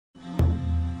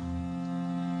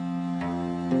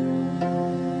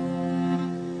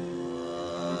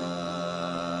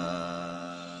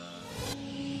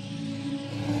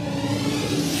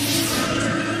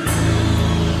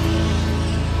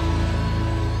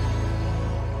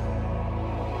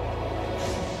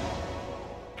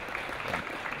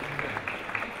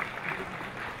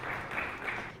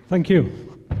Thank you.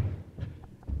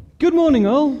 Good morning,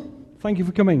 all. Thank you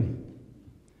for coming.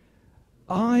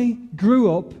 I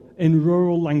grew up in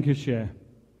rural Lancashire.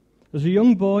 As a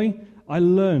young boy, I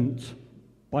learnt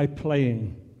by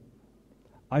playing.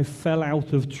 I fell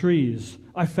out of trees.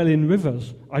 I fell in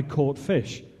rivers. I caught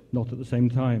fish, not at the same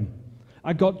time.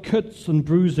 I got cuts and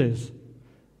bruises.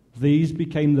 These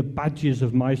became the badges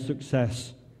of my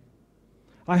success.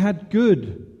 I had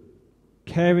good,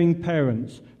 caring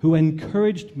parents who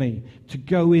encouraged me to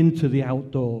go into the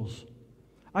outdoors.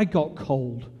 I got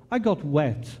cold. I got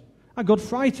wet. I got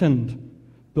frightened.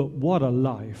 But what a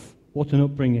life. What an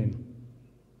upbringing.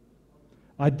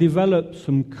 I developed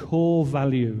some core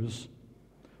values.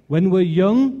 When we're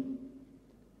young,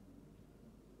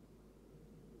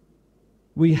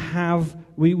 we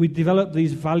develop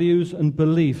these values and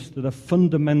beliefs that are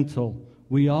fundamental.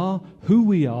 We are who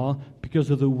we are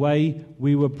because of the way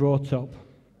we were brought up.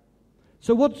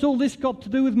 So what's all this got to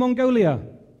do with Mongolia?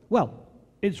 Well,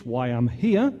 it's why I'm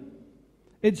here.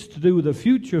 It's to do with the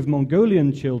future of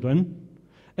Mongolian children,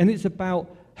 and it's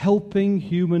about helping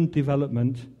human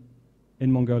development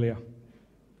in Mongolia.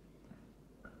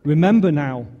 Remember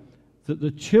now that the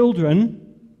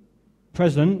children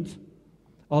present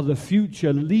are the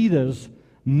future leaders,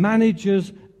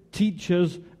 managers,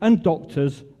 teachers, and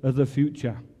doctors of the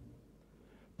future.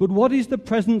 But what is the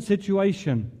present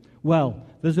situation? Well,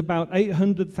 there's about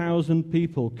 800,000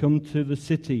 people come to the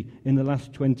city in the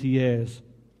last 20 years.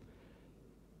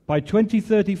 By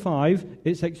 2035,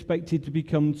 it's expected to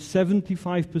become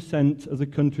 75% of the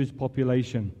country's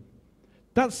population.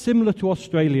 That's similar to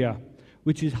Australia,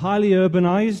 which is highly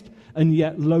urbanized and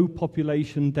yet low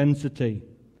population density,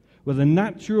 where the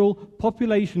natural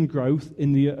population growth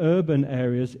in the urban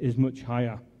areas is much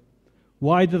higher.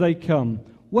 Why do they come?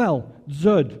 Well,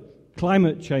 Zud,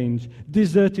 climate change,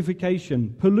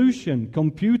 desertification, pollution,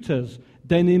 computers,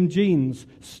 denim jeans,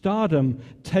 stardom,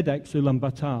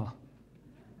 TEDxUlaanbaatar.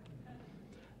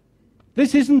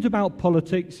 This isn't about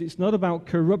politics, it's not about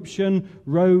corruption,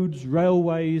 roads,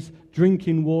 railways,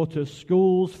 drinking water,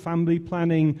 schools, family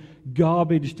planning,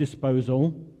 garbage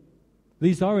disposal.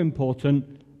 These are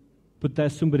important, but they're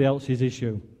somebody else's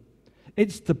issue.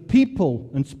 It's the people,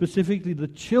 and specifically the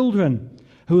children,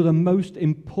 who are the most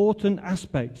important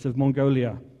aspects of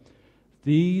Mongolia.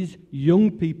 These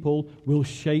young people will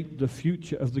shape the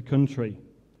future of the country.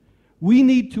 We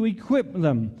need to equip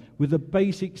them with the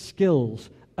basic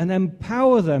skills and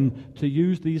empower them to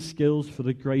use these skills for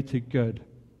the greater good,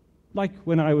 like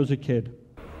when I was a kid.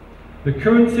 The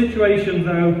current situation,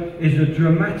 though, is a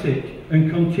dramatic and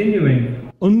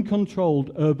continuing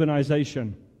uncontrolled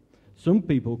urbanization. Some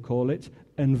people call it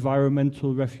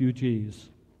environmental refugees.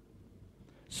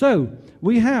 So,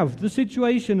 we have the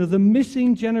situation of the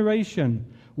missing generation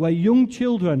where young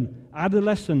children,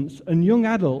 adolescents, and young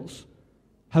adults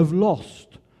have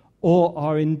lost or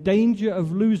are in danger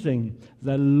of losing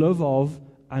their love of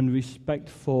and respect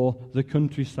for the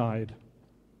countryside.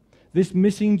 This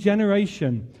missing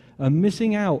generation are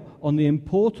missing out on the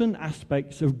important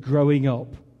aspects of growing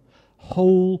up,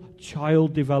 whole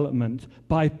child development,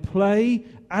 by play,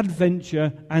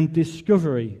 adventure, and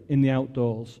discovery in the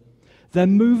outdoors. They're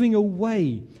moving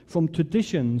away from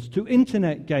traditions to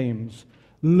internet games,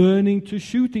 learning to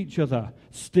shoot each other,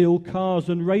 steal cars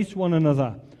and race one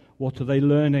another. What are they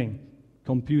learning?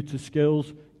 Computer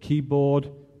skills, keyboard,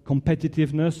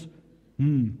 competitiveness?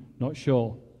 Not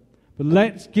sure. But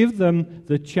let's give them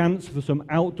the chance for some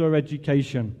outdoor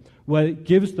education where it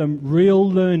gives them real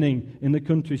learning in the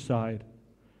countryside,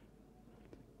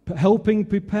 helping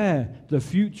prepare the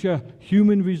future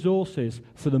human resources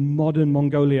for the modern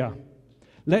Mongolia.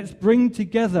 Let's bring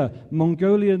together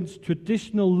Mongolians'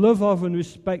 traditional love of and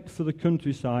respect for the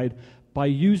countryside by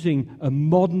using a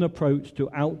modern approach to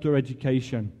outdoor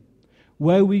education,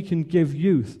 where we can give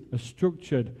youth a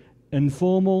structured,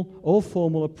 informal or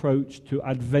formal approach to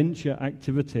adventure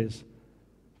activities,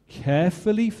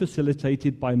 carefully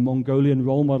facilitated by Mongolian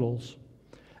role models.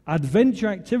 Adventure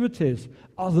activities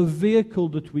are the vehicle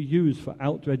that we use for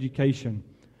outdoor education.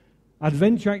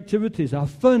 Adventure activities are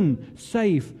fun,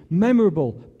 safe,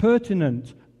 memorable,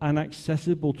 pertinent, and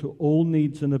accessible to all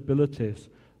needs and abilities.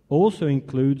 Also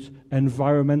includes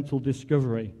environmental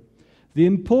discovery. The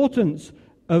importance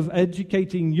of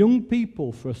educating young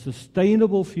people for a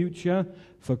sustainable future,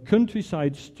 for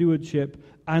countryside stewardship,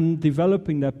 and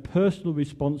developing their personal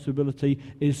responsibility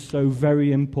is so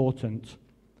very important.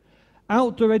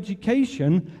 Outdoor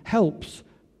education helps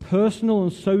personal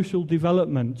and social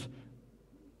development,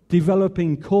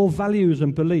 developing core values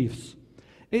and beliefs.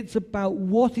 It's about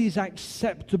what is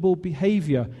acceptable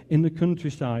behavior in the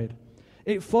countryside.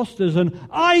 It fosters an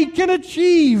I can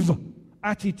achieve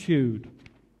attitude.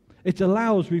 It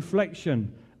allows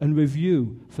reflection and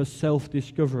review for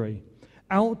self-discovery.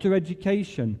 Outdoor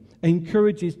education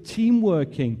encourages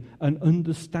teamworking and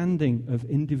understanding of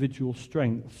individual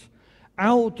strengths.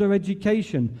 Outdoor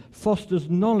education fosters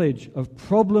knowledge of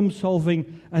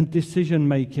problem-solving and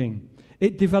decision-making.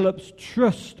 It develops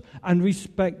trust and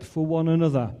respect for one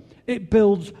another. It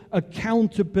builds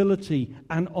accountability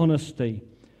and honesty,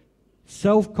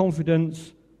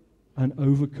 self-confidence, and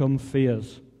overcome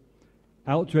fears.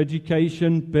 Outdoor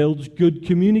education builds good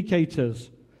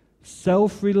communicators,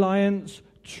 self-reliance,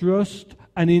 trust,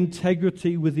 and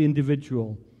integrity with the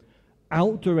individual.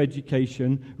 Outdoor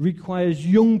education requires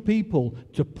young people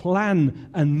to plan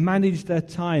and manage their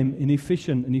time in an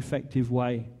efficient and effective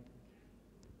way.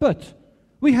 But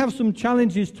we have some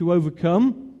challenges to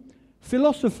overcome.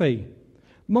 Philosophy.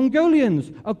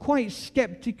 Mongolians are quite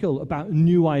skeptical about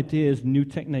new ideas, new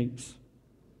techniques.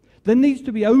 There needs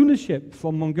to be ownership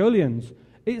from Mongolians.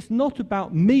 It's not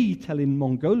about me telling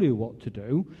Mongolia what to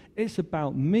do. It's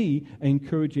about me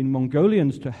encouraging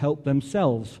Mongolians to help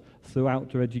themselves through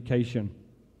outdoor education.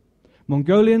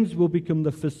 Mongolians will become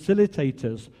the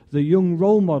facilitators, the young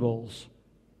role models.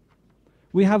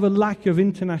 We have a lack of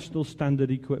international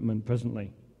standard equipment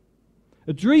presently.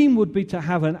 A dream would be to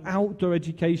have an outdoor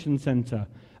education center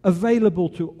available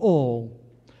to all.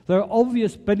 There are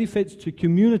obvious benefits to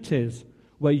communities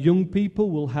where young people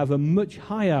will have a much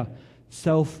higher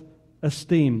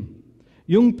self-esteem.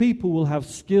 Young people will have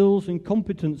skills and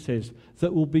competencies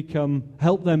that will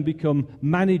help them become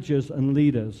managers and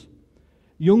leaders.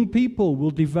 Young people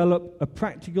will develop a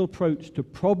practical approach to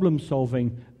problem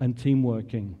solving and team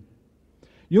working.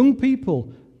 Young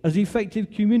people, as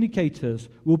effective communicators,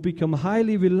 will become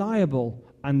highly reliable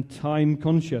and time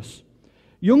conscious.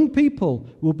 Young people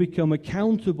will become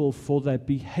accountable for their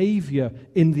behavior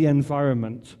in the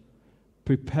environment,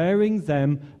 preparing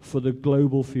them for the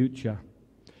global future.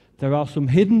 There are some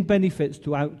hidden benefits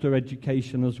to outdoor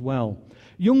education as well.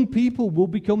 Young people will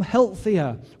become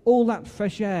healthier, all that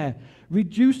fresh air,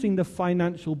 reducing the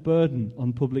financial burden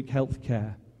on public health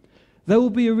care. There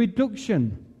will be a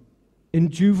reduction in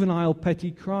juvenile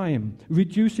petty crime,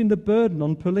 reducing the burden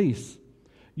on police.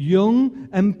 Young,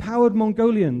 empowered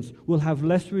Mongolians will have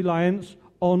less reliance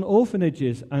on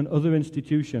orphanages and other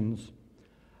institutions.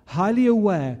 Highly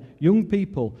aware young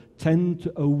people tend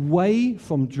away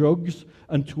from drugs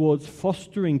and towards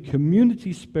fostering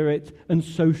community spirit and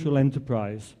social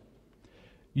enterprise.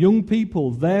 Young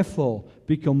people, therefore,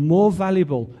 become more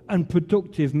valuable and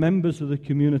productive members of the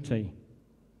community.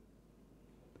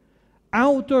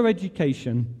 Outdoor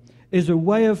education is a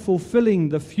way of fulfilling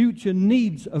the future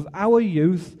needs of our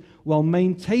youth while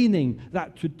maintaining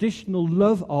that traditional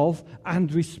love of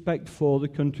and respect for the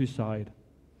countryside.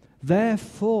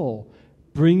 Therefore,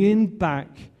 bringing back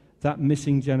that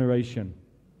missing generation.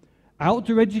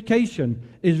 Outdoor education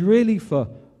is really for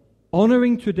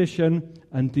honoring tradition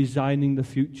and designing the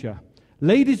future.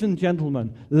 Ladies and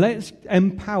gentlemen, let's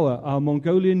empower our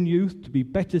Mongolian youth to be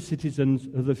better citizens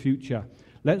of the future.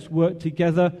 Let's work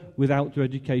together with outdoor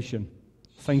education.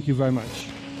 Thank you very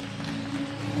much.